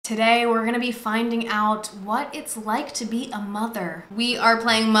Today we're gonna be finding out what it's like to be a mother. We are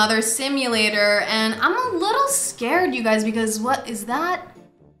playing Mother Simulator and I'm a little scared, you guys, because what is that?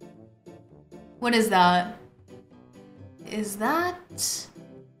 What is that? Is that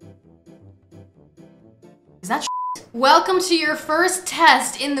Welcome to your first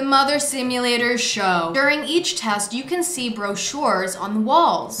test in the Mother Simulator show. During each test, you can see brochures on the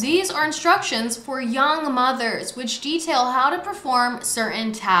walls. These are instructions for young mothers, which detail how to perform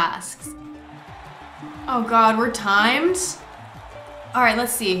certain tasks. Oh God, we're timed? All right,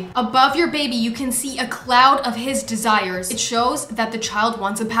 let's see. Above your baby, you can see a cloud of his desires. It shows that the child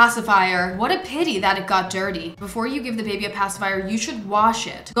wants a pacifier. What a pity that it got dirty. Before you give the baby a pacifier, you should wash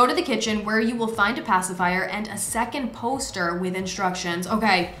it. Go to the kitchen where you will find a pacifier and a second poster with instructions.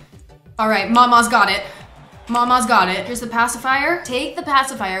 Okay, all right, Mama's got it. Mama's got it. Here's the pacifier. Take the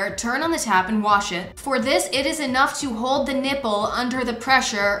pacifier, turn on the tap and wash it. For this, it is enough to hold the nipple under the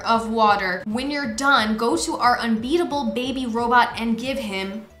pressure of water. When you're done, go to our unbeatable baby robot and give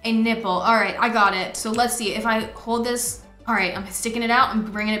him a nipple. All right, I got it. So let's see if I hold this. All right, I'm sticking it out, I'm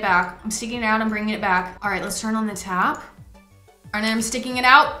bringing it back. I'm sticking it out, I'm bringing it back. All right, let's turn on the tap. And then I'm sticking it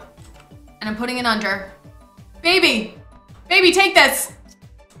out and I'm putting it under. Baby, take this.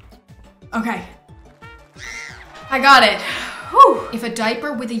 Okay. I got it. Whew. If a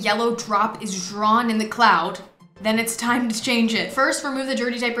diaper with a yellow drop is drawn in the cloud, then it's time to change it. First, remove the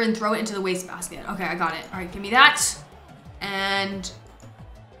dirty diaper and throw it into the wastebasket. Okay, I got it. All right, give me that. And,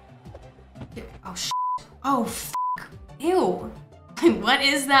 oh, shit. Oh, fuck. Ew. What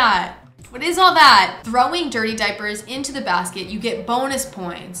is that? What is all that? Throwing dirty diapers into the basket, you get bonus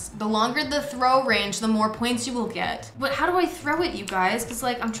points. The longer the throw range, the more points you will get. But how do I throw it, you guys? Cause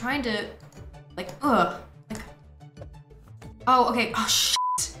like, I'm trying to, like, ugh. Oh, okay. Oh,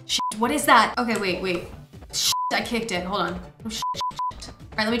 shit. What is that? Okay, wait. Shit, I kicked it. Hold on. Oh, shit. All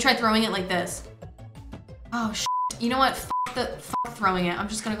right, let me try throwing it like this. Oh, shit. You know what? Fuck throwing it. I'm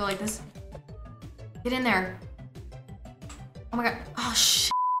just gonna go like this. Get in there. Oh my God. Oh,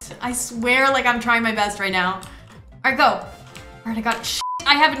 shit. I swear like I'm trying my best right now. All right, go. All right, I got it. Shit.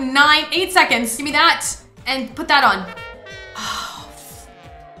 I have 8 seconds. Give me that and put that on.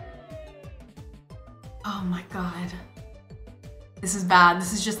 Oh my God. This is bad.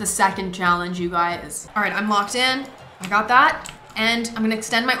 This is just the second challenge, you guys. All right, I'm locked in. I got that. And I'm gonna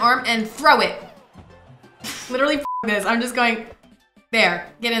extend my arm and throw it. Literally f this. I'm just going, there,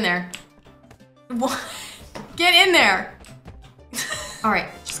 get in there. What? Get in there. All right,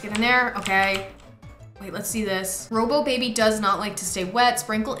 just get in there, okay. Wait, let's see this. Robo Baby does not like to stay wet.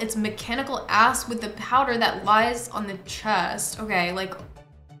 Sprinkle its mechanical ass with the powder that lies on the chest. Okay, like,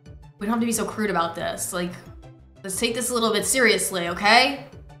 we don't have to be so crude about this. Like, let's take this a little bit seriously, okay?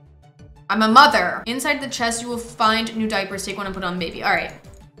 I'm a mother. Inside the chest, you will find new diapers. Take one and put on the baby. All right,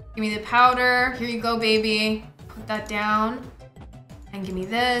 give me the powder. Here you go, baby. Put that down. And give me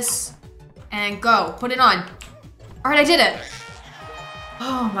this. And go, put it on. All right, I did it.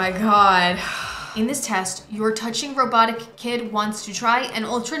 Oh my God. In this test, your touching robotic kid wants to try an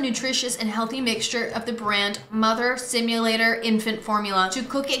ultra nutritious and healthy mixture of the brand Mother Simulator Infant Formula. To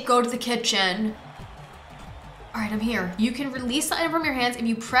cook it, go to the kitchen. All right, I'm here. You can release the item from your hands if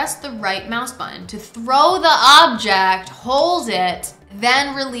you press the right mouse button. To throw the object, hold it,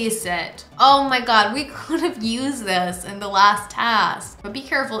 then release it. Oh my God, we could have used this in the last task. But be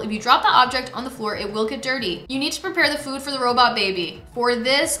careful, if you drop the object on the floor, it will get dirty. You need to prepare the food for the robot baby. For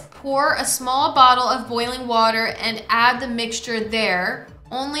this, pour a small bottle of boiling water and add the mixture there.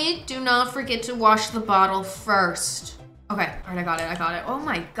 Only do not forget to wash the bottle first. Okay, all right, I got it. Oh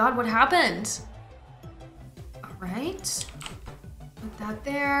my God, what happened? Right, put that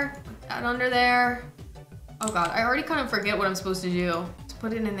there, put that under there. Oh God, I already kind of forget what I'm supposed to do. Just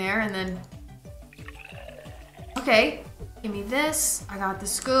put it in there and then, okay, give me this. I got the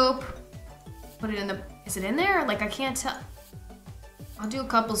scoop, put it in the, is it in there? Like I can't tell. I'll do a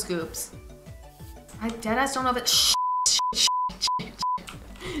couple scoops. I deadass don't know if it,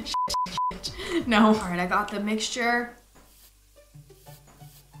 no. All right, I got the mixture.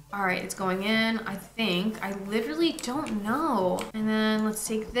 All right, it's going in, I think. I literally don't know. And then let's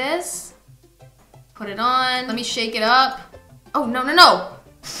take this, put it on. Let me shake it up. Oh, no.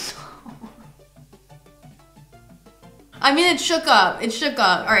 I mean, it shook up.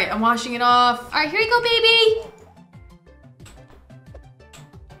 All right, I'm washing it off. All right, here you go, baby.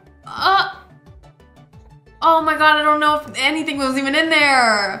 Oh my God, I don't know if anything was even in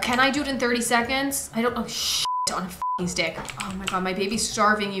there. Can I do it in 30 seconds? I don't know, shit on a f***ing stick. Oh my God, my baby's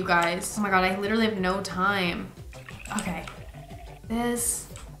starving, you guys. Oh my God, I literally have no time. Okay, this,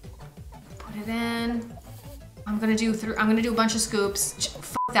 put it in. I'm gonna do a bunch of scoops.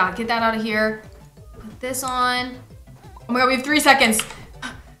 Fuck that, get that out of here. Put this on. Oh my god, we have 3 seconds.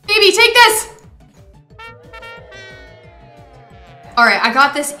 Baby, take this! All right, I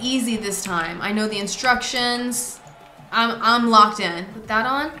got this easy this time. I know the instructions. I'm locked in. Put that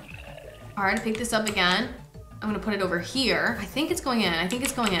on. All right, pick this up again. I'm gonna put it over here. I think it's going in, I think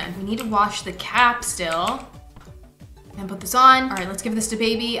it's going in. We need to wash the cap still. And put this on. All right, let's give this to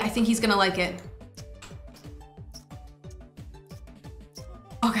baby. I think he's gonna like it.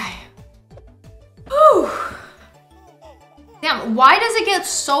 Okay. Whew. Damn, why does it get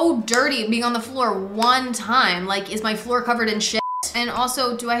so dirty being on the floor one time? Like, is my floor covered in shit? And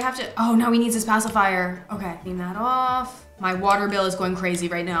also, do I have to, oh, now he needs his pacifier. Okay, clean that off. My water bill is going crazy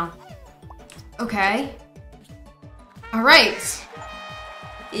right now. Okay. All right.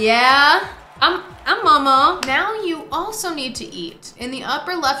 Yeah, I'm mama. Now you also need to eat. In the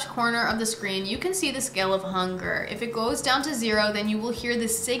upper left corner of the screen, you can see the scale of hunger. If it goes down to 0, then you will hear the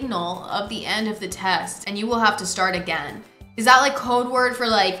signal of the end of the test and you will have to start again. Is that like code word for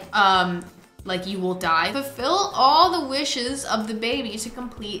like you will die? Fulfill all the wishes of the baby to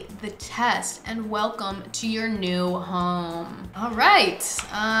complete the test and welcome to your new home. All right,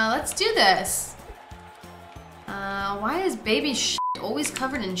 let's do this. Why is baby shit always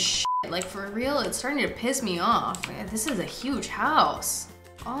covered in shit? Like, for real, it's starting to piss me off. This is a huge house.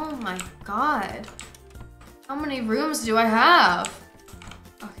 Oh my god. How many rooms do I have?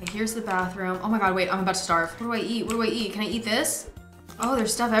 Okay, here's the bathroom. Oh my god, wait, I'm about to starve. What do I eat? What do I eat? Can I eat this? Oh,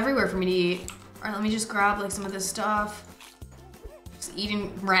 there's stuff everywhere for me to eat. All right, let me just grab like some of this stuff. Just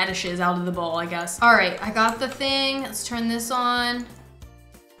eating radishes out of the bowl, I guess. All right, I got the thing. Let's turn this on.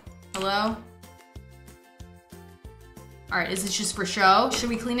 Hello? All right, is this just for show? Should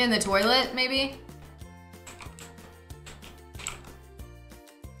we clean in the toilet, maybe?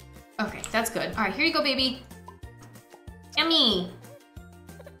 Okay, that's good. All right, here you go, baby. Yummy.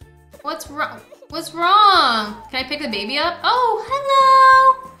 What's wrong? What's wrong? Can I pick the baby up? Oh,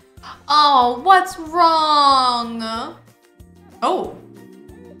 hello. Oh, what's wrong? Oh.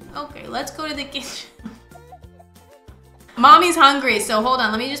 Okay, let's go to the kitchen. Mommy's hungry, so hold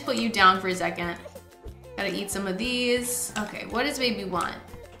on. Let me just put you down for a second. Gotta eat some of these. Okay, what does baby want?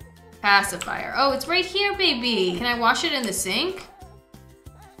 Pacifier. Oh, it's right here, baby. Can I wash it in the sink?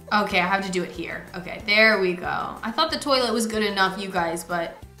 Okay, I have to do it here. Okay, there we go. I thought the toilet was good enough, you guys,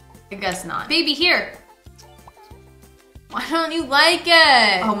 but I guess not. Baby, here. Why don't you like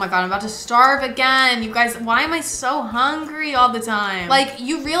it? Oh my god, I'm about to starve again. You guys, why am I so hungry all the time? Like,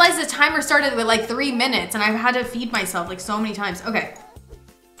 you realize the timer started with like 3 minutes and I've had to feed myself like so many times. Okay.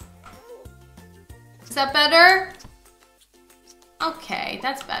 Is that better? Okay,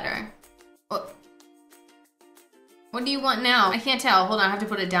 that's better. What do you want now? I can't tell. Hold on, I have to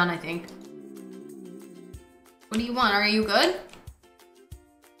put it down, I think. What do you want? Are you good?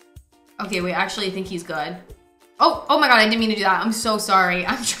 Okay, wait, I actually think he's good. Oh my god, I didn't mean to do that. I'm so sorry.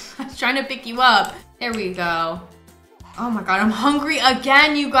 I'm trying to pick you up. There we go. Oh my god, I'm hungry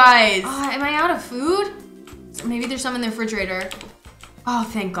again, you guys. Am I out of food? Maybe there's some in the refrigerator. Oh,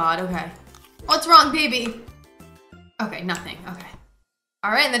 thank god, okay. What's wrong, baby? Okay, nothing, okay.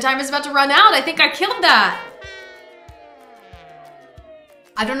 All right, and the time is about to run out. I think I killed that.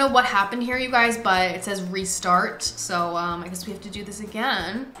 I don't know what happened here, you guys, but it says restart. So I guess we have to do this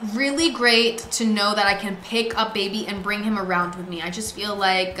again. Really great to know that I can pick up baby and bring him around with me. I just feel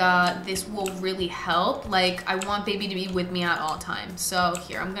like this will really help. Like, I want baby to be with me at all times. So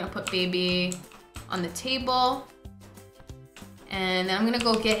here, I'm gonna put baby on the table. And then I'm gonna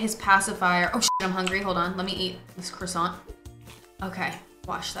go get his pacifier. Oh shit, I'm hungry, hold on. Let me eat this croissant. Okay,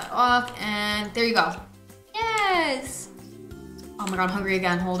 wash that off, and there you go. Yes! Oh my god, I'm hungry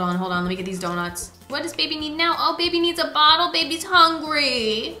again. Hold on, let me get these donuts. What does baby need now? Oh, baby needs a bottle. Baby's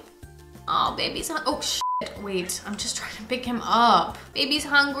hungry. Oh, baby's hungry. Oh shit, wait, I'm just trying to pick him up. Baby's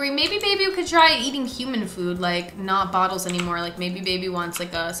hungry. Maybe baby could try eating human food, like not bottles anymore. Like maybe baby wants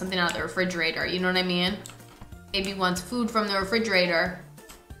like something out of the refrigerator, you know what I mean? Baby wants food from the refrigerator.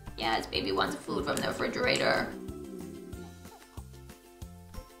 Yes, baby wants food from the refrigerator.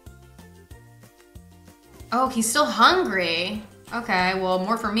 Oh, he's still hungry. Okay, well,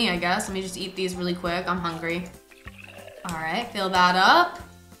 more for me, I guess. Let me just eat these really quick. I'm hungry. All right, fill that up.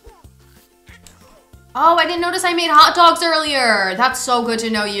 Oh, I didn't notice I made hot dogs earlier. That's so good to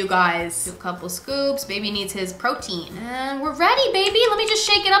know, you guys. Do a couple scoops. Baby needs his protein. And we're ready, baby. Let me just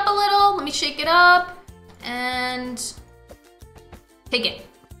shake it up a little. Let me shake it up. And take it.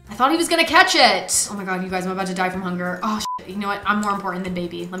 I thought he was gonna catch it. Oh my god, you guys, I'm about to die from hunger. Oh shit, you know what? I'm more important than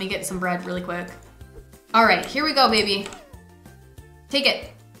baby. Let me get some bread really quick. All right, here we go, baby. Take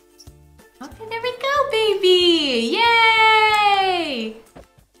it. Okay, there we go. go, baby! Yay!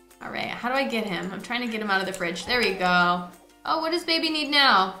 All right, how do I get him? I'm trying to get him out of the fridge. There we go. Oh, what does baby need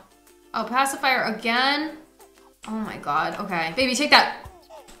now? Oh, pacifier again? Oh my God, okay. Baby, take that.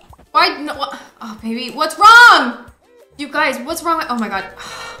 Why, no, what? Oh, baby, what's wrong? You guys, what's wrong? Oh my God.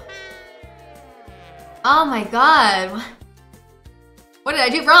 Oh my God. What did I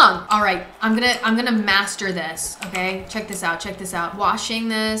do wrong? All right, I'm gonna master this, okay? Check this out, check this out. Washing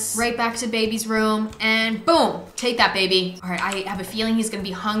this, right back to baby's room, and boom, take that, baby. All right, I have a feeling he's gonna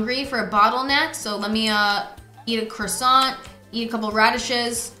be hungry for a bottleneck, so let me eat a croissant, eat a couple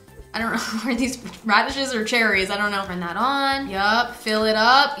radishes. I don't know, are these radishes or cherries? I don't know. Turn that on, yup, fill it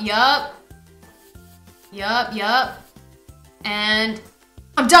up, yup. Yup, yup. And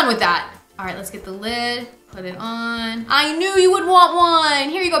I'm done with that. All right, let's get the lid. Put it on. I knew you would want one.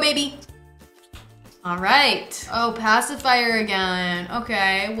 Here you go, baby. All right. Oh, pacifier again.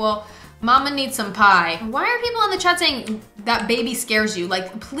 Okay, well, mama needs some pie. Why are people in the chat saying that baby scares you?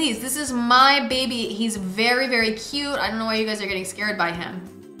 Like, please, this is my baby. He's very, very cute. I don't know why you guys are getting scared by him.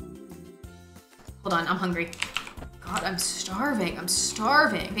 Hold on, I'm hungry. God, I'm starving. I'm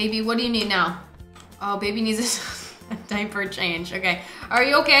starving. Baby, what do you need now? Oh, baby needs a diaper change. Okay. Are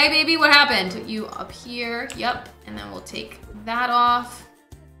you okay, baby? What happened? Put you up here. Yep. And then we'll take that off.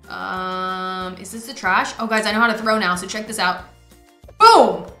 Is this the trash? Oh, guys, I know how to throw now, so check this out.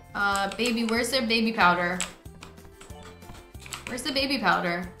 Boom! Baby, where's their baby powder? Where's the baby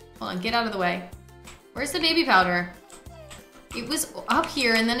powder? Hold on, get out of the way. Where's the baby powder? It was up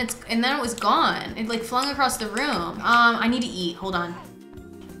here, and then it was gone. It like flung across the room. I need to eat. Hold on.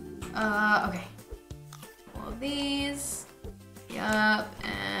 Okay. All of these. Yup.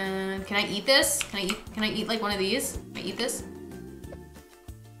 And can I eat this? Can I eat like one of these? Can I eat this?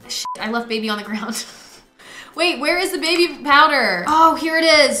 Shit, I left baby on the ground. Wait, where is the baby powder? Oh, here it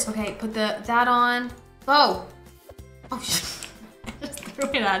is. Okay, put that on. Oh. Oh shit. I just threw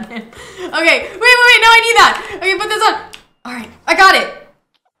it at him. Okay, wait, no, I need that. Okay, put this on. All right, I got it.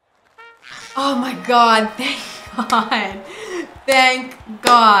 Oh my God, thank God. Thank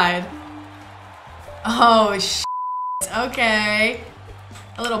God. Oh shit, okay.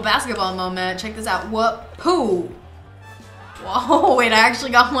 A little basketball moment, check this out. What, poo. Whoa, wait, I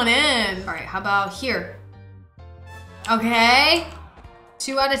actually got one in. All right, how about here? Okay,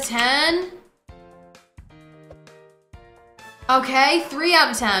 2 out of 10. Okay, 3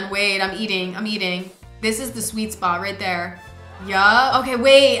 out of 10. Wait, I'm eating. This is the sweet spot right there. Yeah. Okay,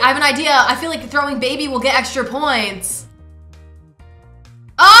 wait, I have an idea. I feel like throwing baby will get extra points.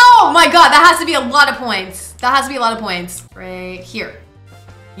 Oh my God, that has to be a lot of points. That has to be a lot of points. Right here.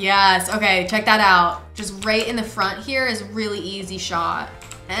 Yes, okay, check that out. Just right in the front here is a really easy shot.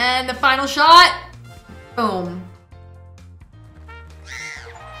 And the final shot, boom.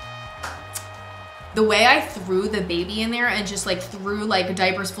 The way I threw the baby in there and just like threw like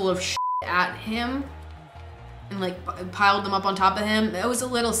diapers full of shit at him and like piled them up on top of him, that was a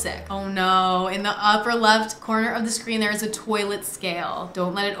little sick. Oh no, in the upper left corner of the screen, there is a toilet scale.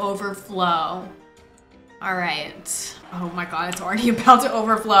 Don't let it overflow. All right. Oh my God, it's already about to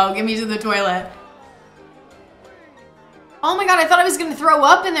overflow. Get me to the toilet. Oh my God, I thought I was gonna throw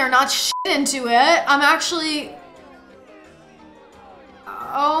up in there, not shit into it. I'm actually,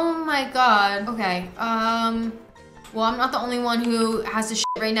 oh my God. Okay, well, I'm not the only one who has to shit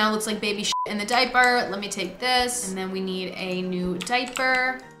right now. Looks like baby shit in the diaper. Let me take this, and then we need a new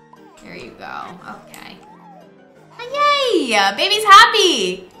diaper. There you go, okay. Oh, yay, baby's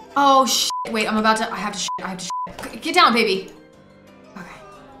happy. Oh shit, wait, I have to shit. Get down, baby. Okay.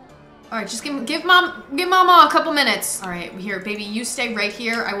 All right, just give mama a couple minutes. All right, here, baby, you stay right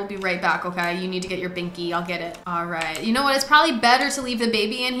here. I will be right back, okay? You need to get your binky, I'll get it. All right, you know what? It's probably better to leave the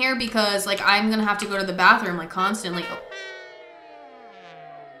baby in here because like I'm gonna have to go to the bathroom like constantly. Oh.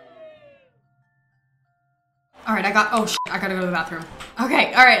 All right, oh shit, I gotta go to the bathroom.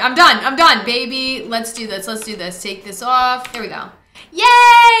 Okay, all right, I'm done, baby. Let's do this, Take this off, there we go. Yay,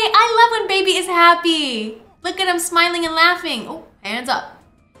 I love when baby is happy. Look at him smiling and laughing. Oh, hands up.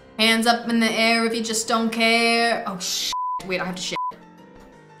 Hands up in the air if you just don't care. Oh shit, wait, I have to shit.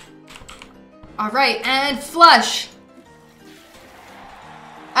 All right, and flush.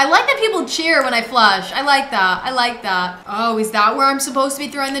 I like that people cheer when I flush. I like that. Oh, is that where I'm supposed to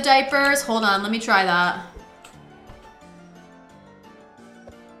be throwing the diapers? Hold on, let me try that.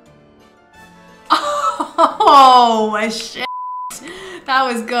 Oh, shit. That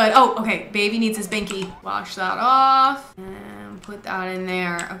was good. Oh, okay, baby needs his binky. Wash that off and put that in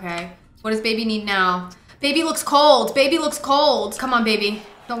there. Okay, what does baby need now? Baby looks cold. Come on, baby.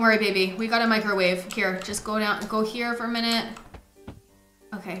 Don't worry, baby. We got a microwave. Here, just go here for a minute.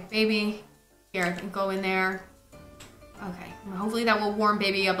 Okay, baby. Here, I can go in there. Okay, hopefully that will warm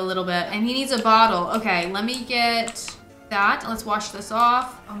baby up a little bit. And he needs a bottle. Okay, let me get that. Let's wash this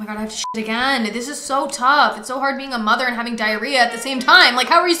off. Oh my God, I have to shit again. This is so tough. It's so hard being a mother and having diarrhea at the same time. Like,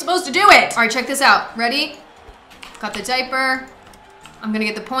 how are you supposed to do it? All right, check this out. Ready? Got the diaper. I'm gonna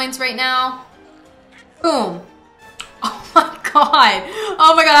get the points right now. Boom. Oh my God.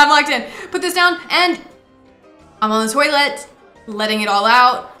 Oh my God, I'm locked in. Put this down and I'm on the toilet, letting it all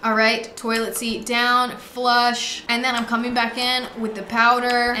out. All right, toilet seat down, flush. And then I'm coming back in with the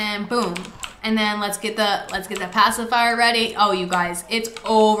powder and boom. And then let's get the pacifier ready. Oh, you guys, it's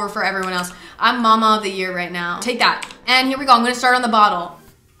over for everyone else. I'm mama of the year right now. Take that. And here we go, I'm gonna start on the bottle.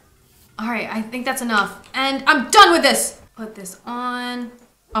 All right, I think that's enough. And I'm done with this. Put this on.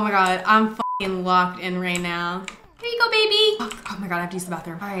 Oh my God, I'm fucking locked in right now. Here you go, baby. Oh my God, I have to use the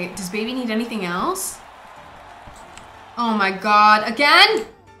bathroom. All right, does baby need anything else? Oh my God, again?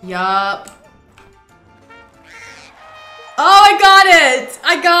 Yup. Oh, I got it.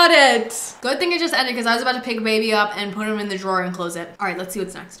 I got it. Good thing it just ended because I was about to pick baby up and put him in the drawer and close it. All right, let's see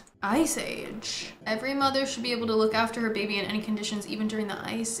what's next. Ice Age. Every mother should be able to look after her baby in any conditions, even during the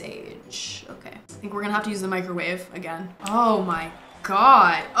Ice Age. Okay, I think we're gonna have to use the microwave again. Oh my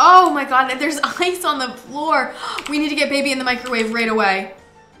God. Oh my God, there's ice on the floor. We need to get baby in the microwave right away.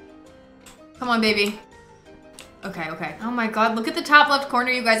 Come on, baby. Okay, okay. Oh my God, look at the top left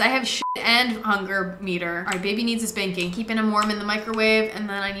corner, you guys. I have shit and hunger meter. All right, baby needs his banking. Keeping him warm in the microwave, and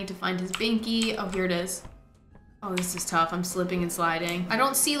then I need to find his binky. Oh, here it is. Oh, this is tough. I'm slipping and sliding. I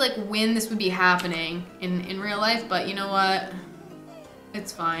don't see like when this would be happening in real life, but you know what?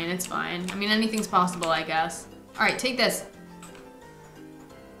 It's fine, it's fine. I mean, anything's possible, I guess. All right, take this.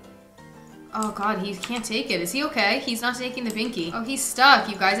 Oh God, he can't take it. Is he okay? He's not taking the binky. Oh, he's stuck,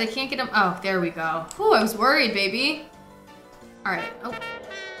 you guys. I can't get him. Oh, there we go. Whew, I was worried, baby. All right. Oh,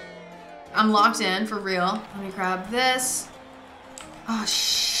 I'm locked in for real. Let me grab this. Oh,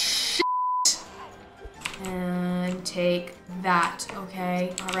 shit. And take that,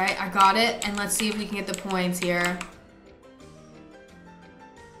 okay? All right, I got it. And let's see if we can get the points here.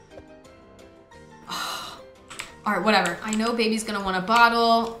 All right, whatever. I know baby's gonna want a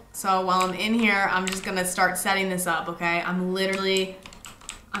bottle, so while I'm in here, I'm just gonna start setting this up, okay? I'm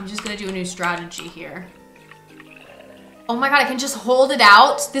just gonna do a new strategy here. Oh my God, I can just hold it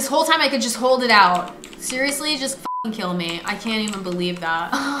out? This whole time I could just hold it out. Seriously, just fucking kill me. I can't even believe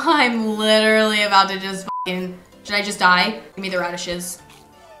that. I'm literally about to just fucking, should I just die? Give me the radishes.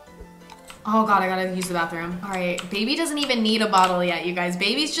 Oh God, I gotta use the bathroom. All right, baby doesn't even need a bottle yet, you guys.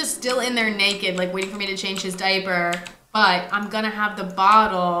 Baby's just still in there naked, like waiting for me to change his diaper. But I'm gonna have the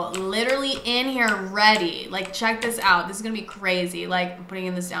bottle literally in here ready. Like, check this out. This is gonna be crazy. Like, I'm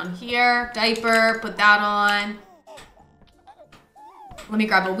putting this down here, diaper, put that on. Let me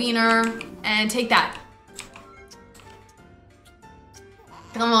grab a wiener and take that.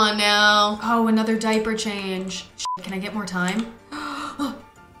 Come on now. Oh, another diaper change. Shit, can I get more time?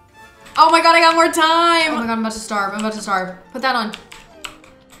 Oh my God, I got more time. Oh my God, I'm about to starve. I'm about to starve. Put that on.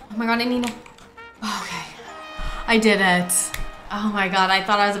 Oh my God, I need to. Okay. I did it. Oh my God, I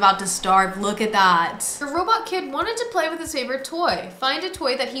thought I was about to starve. Look at that. The robot kid wanted to play with his favorite toy. Find a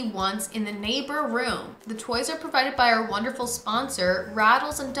toy that he wants in the neighbor room. The toys are provided by our wonderful sponsor,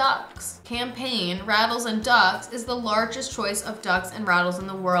 Rattles and Ducks. Campaign, Rattles and Ducks, is the largest choice of ducks and rattles in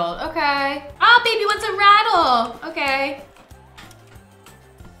the world. Okay. Ah, baby wants a rattle. Okay.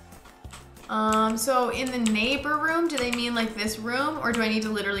 So in the neighbor room, do they mean like this room, or do I need to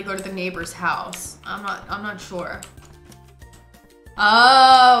literally go to the neighbor's house? I'm not sure.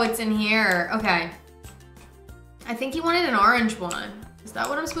 Oh, it's in here. Okay. I think he wanted an orange one. Is that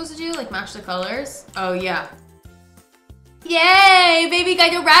what I'm supposed to do? Like match the colors? Oh yeah. Yay, baby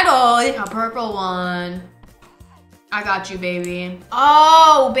got a rattle. A purple one. I got you, baby.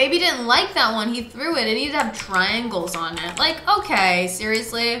 Oh, baby didn't like that one. He threw it. It needed to have triangles on it. Like, okay,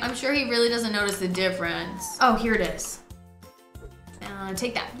 seriously? I'm sure he really doesn't notice the difference. Oh, here it is.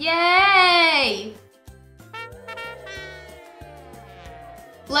 Take that. Yay!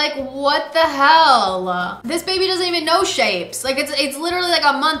 Like, what the hell? This baby doesn't even know shapes. Like, it's literally like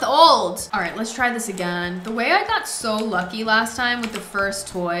a month old. All right, let's try this again. The way I got so lucky last time with the first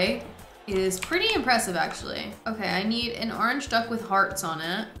toy is pretty impressive, actually. Okay, I need an orange duck with hearts on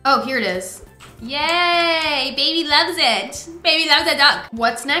it. Oh, here it is. Yay, baby loves it. Baby loves a duck.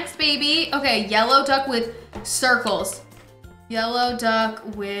 What's next, baby? Okay, yellow duck with circles. Yellow duck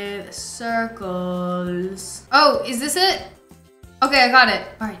with circles. Oh, is this it? Okay, I got it.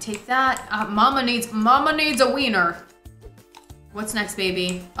 All right, take that. Mama needs a wiener. What's next,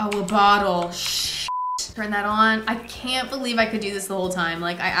 baby? Oh, a bottle. Shit. Turn that on. I can't believe I could do this the whole time.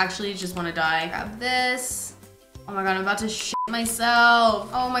 Like, I actually just want to die. Grab this. Oh my god, I'm about to shit myself.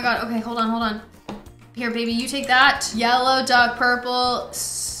 Oh my god, okay, hold on. Here, baby, you take that. Yellow, duck, purple,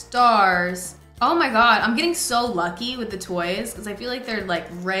 stars. Oh my god, I'm getting so lucky with the toys because I feel like they're like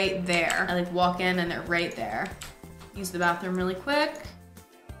right there. I like walk in and they're right there. Use the bathroom really quick.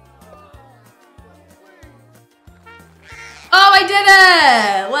 Oh, I did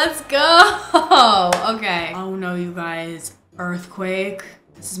it! Let's go! Okay. Oh no, you guys. Earthquake.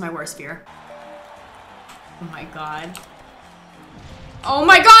 This is my worst fear. Oh my god. Oh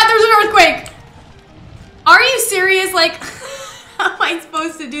my god, there's an earthquake! Are you serious? Like, how am I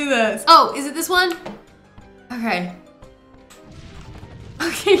supposed to do this? Oh, is it this one? Okay.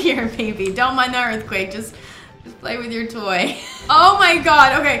 Okay, here, baby. Don't mind the earthquake. Just play with your toy. Oh my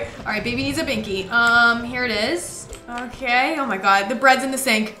god. Okay. All right, baby needs a binky. Here it is. Okay. Oh my god. The bread's in the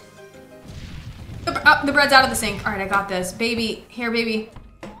sink. The bread's out of the sink. All right, I got this. Baby. Here, baby.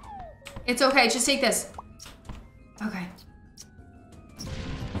 It's okay. Just take this. Okay.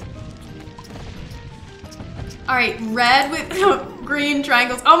 All right, red with green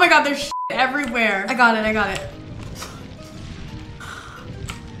triangles. Oh my god, there's shit everywhere. I got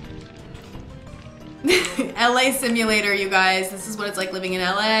it. LA simulator, you guys. This is what it's like living in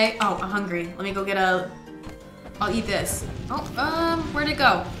LA. Oh, I'm hungry. Let me go get I'll eat this. Oh, where'd it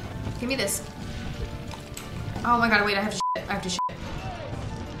go? Give me this. Oh my god, wait, I have to shit.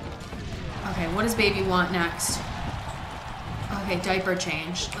 Okay, what does baby want next? Okay, diaper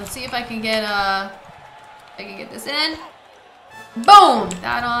change. Let's see if I can get this in. Boom!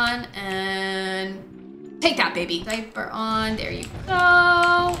 That on and take that, baby. Diaper on. There you go.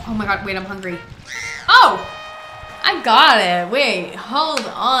 Oh my god, wait, I'm hungry. Oh! I got it. Wait, hold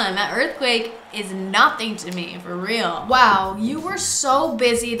on. That earthquake is nothing to me, for real. Wow, you were so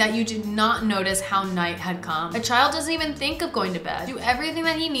busy that you did not notice how night had come. A child doesn't even think of going to bed. Do everything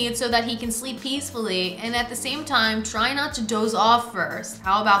that he needs so that he can sleep peacefully, and at the same time, try not to doze off first.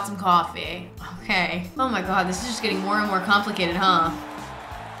 How about some coffee? Okay. Oh my god, this is just getting more and more complicated, huh?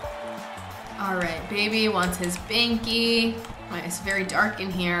 All right, baby wants his binky. It's very dark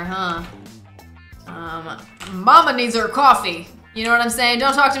in here, huh? Mama needs her coffee. You know what I'm saying?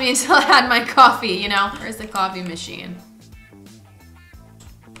 Don't talk to me until I had my coffee, you know? Where's the coffee machine?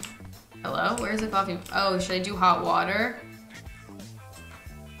 Hello? Where's the coffee? Oh, should I do hot water?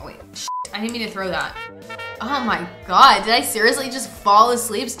 Oh, wait. Shit. I didn't mean to throw that. Oh my god. Did I seriously just fall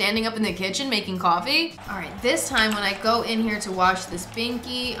asleep standing up in the kitchen making coffee? All right. This time when I go in here to wash this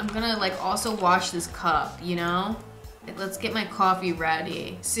binky, I'm gonna like also wash this cup, you know? Let's get my coffee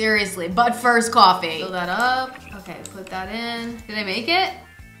ready. Seriously, but first coffee. Fill that up. Okay, put that in. Did I make it?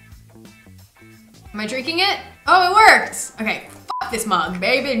 Am I drinking it? Oh, it worked. Okay, fuck this mug.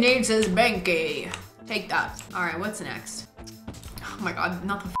 Baby needs his binky. Take that. All right, what's next? Oh my god,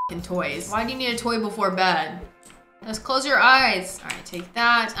 not the fucking toys. Why do you need a toy before bed? Just close your eyes. All right, take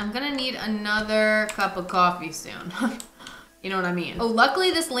that. I'm gonna need another cup of coffee soon. You know what I mean? Oh,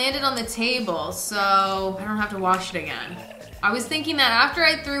 luckily this landed on the table, so I don't have to wash it again. I was thinking that after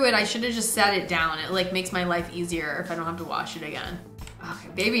I threw it, I should have just set it down. It like makes my life easier if I don't have to wash it again. Okay,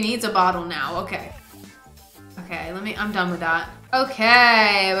 baby needs a bottle now, okay. Okay, I'm done with that.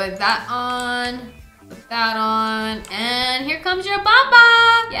 Okay, put that on, and here comes your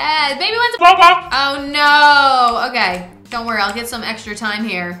papa. Yeah, baby wants a papa. Oh no, okay. Don't worry, I'll get some extra time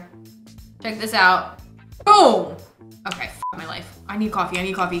here. Check this out. Boom. Okay, my life. I need coffee.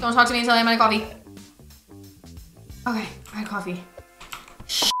 Don't talk to me until I'm out of coffee. Okay, I had coffee.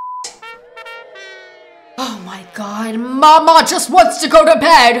 Oh my god, Mama just wants to go to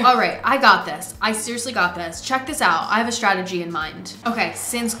bed. All right, I got this. I seriously got this. Check this out. I have a strategy in mind. Okay,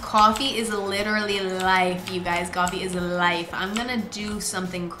 since coffee is literally life, you guys, coffee is life, I'm gonna do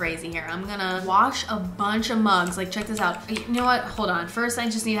something crazy here. I'm gonna wash a bunch of mugs. Like, check this out. You know what? Hold on. First, I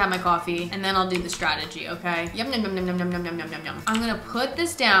just need to have my coffee, and then I'll do the strategy, okay? Yum, yum, yum, yum, yum, yum, yum, yum, yum, yum. I'm gonna put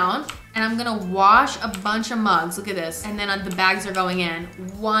this down, and I'm gonna wash a bunch of mugs. Look at this. And then the bags are going in.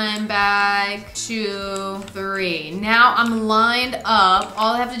 1 bag, 2, 3. Now I'm lined up.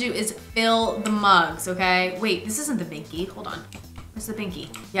 All I have to do is fill the mugs, okay? Wait, this isn't the binky. Hold on. Where's the binky?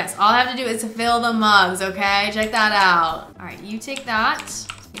 Yes, all I have to do is fill the mugs, okay? Check that out. All right, you take that.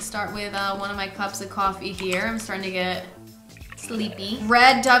 We start with one of my cups of coffee here. I'm starting to get sleepy.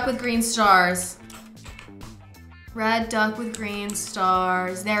 Red duck with green stars. Red duck with green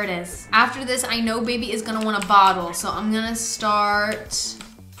stars. There it is. After this, I know baby is gonna want a bottle, so I'm gonna start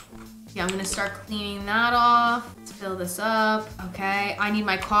cleaning that off. Let's fill this up. Okay, I need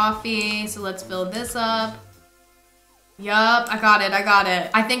my coffee, so let's fill this up. Yup, I got it, I got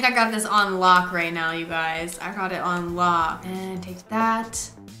it. I think I got this on lock right now, you guys. I got it on lock. And take that.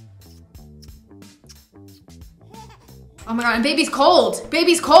 Oh my god, and baby's cold.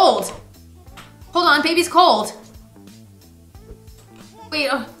 Baby's cold. Hold on, baby's cold. Wait,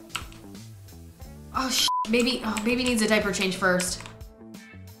 oh shit, baby needs a diaper change first.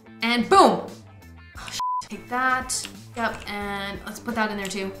 And boom. Oh shit, take that. Yep, and let's put that in there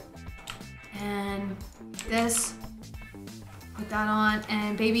too. And this. Put that on,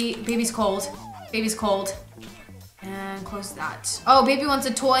 and baby's cold. Baby's cold. And close that. Oh, baby wants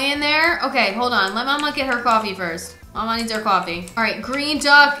a toy in there? Okay, hold on. Let mama get her coffee first. Mama needs her coffee. All right, green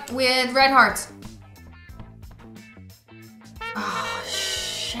duck with red hearts. Oh,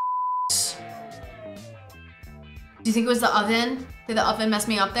 shit. Do you think it was the oven? Did the oven mess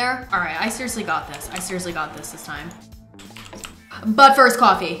me up there? All right, I seriously got this. I seriously got this time. But first,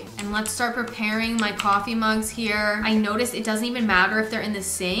 coffee. And let's start preparing my coffee mugs here. I noticed it doesn't even matter if they're in the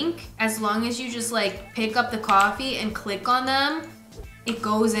sink. As long as you just like pick up the coffee and click on them, it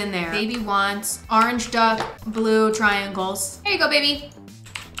goes in there. Baby wants orange duck, blue triangles. Here you go, baby.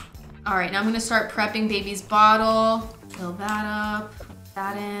 All right, now I'm gonna start prepping baby's bottle. Fill that up, put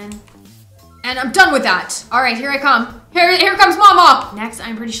that in. And I'm done with that. All right, here I come. Here comes mama. Next,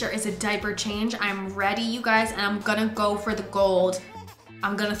 I'm pretty sure is a diaper change. I'm ready, you guys, and I'm gonna go for the gold.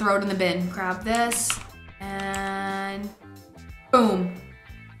 I'm gonna throw it in the bin. Grab this, and boom.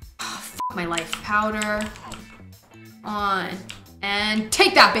 Oh, fuck my life. Powder on, and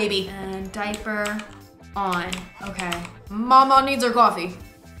take that, baby. And diaper on. Okay, mama needs her coffee.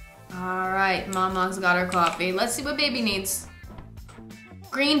 All right, mama's got her coffee. Let's see what baby needs.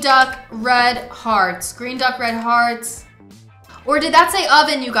 Green duck, red hearts. Green duck, red hearts. Or did that say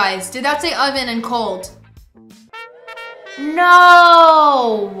oven, you guys? Did that say oven and cold?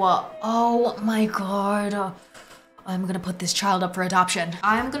 No! Oh my god. I'm gonna put this child up for adoption.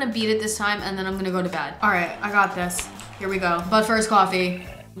 I'm gonna beat it this time and then I'm gonna go to bed. All right, I got this. Here we go. But first, coffee.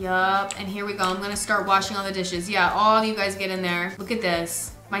 Yup, and here we go. I'm gonna start washing all the dishes. Yeah, all of you guys get in there. Look at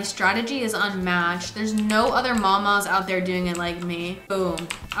this. My strategy is unmatched. There's no other mamas out there doing it like me. Boom.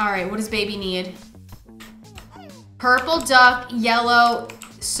 All right, what does baby need? Purple duck, yellow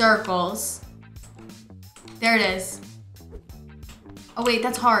circles. There it is. Oh wait,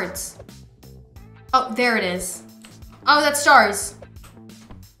 that's hearts. Oh, there it is. Oh, that's stars.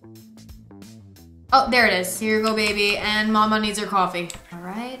 Oh, there it is. Here you go, baby. And mama needs her coffee. All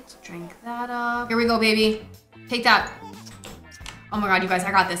right, drink that up. Here we go, baby. Take that. Oh my god, you guys,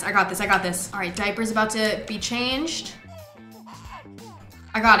 I got this, I got this, I got this. All right, diaper's about to be changed.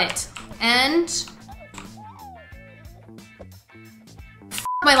 I got it. And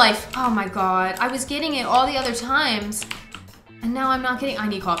my life. Oh my god, I was getting it all the other times. And now I'm not getting, I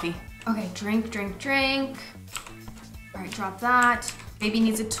need coffee. Okay, drink, drink, drink. All right, drop that. Baby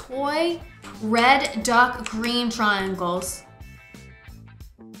needs a toy. Red duck, green triangles.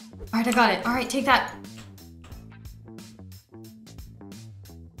 All right, I got it. All right, take that.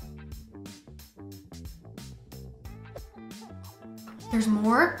 There's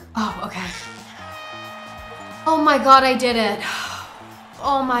more? Oh, okay. Oh my god, I did it.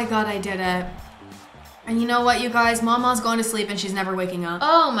 Oh my god, I did it. And you know what, you guys? Mama's going to sleep and she's never waking up.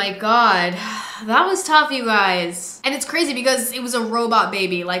 Oh my god. That was tough, you guys. And it's crazy because it was a robot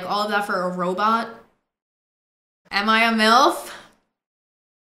baby. Like, all of that for a robot. Am I a MILF?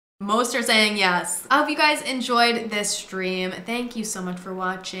 Most are saying yes. I hope you guys enjoyed this stream. Thank you so much for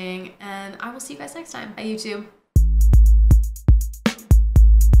watching, and I will see you guys next time. Bye, YouTube.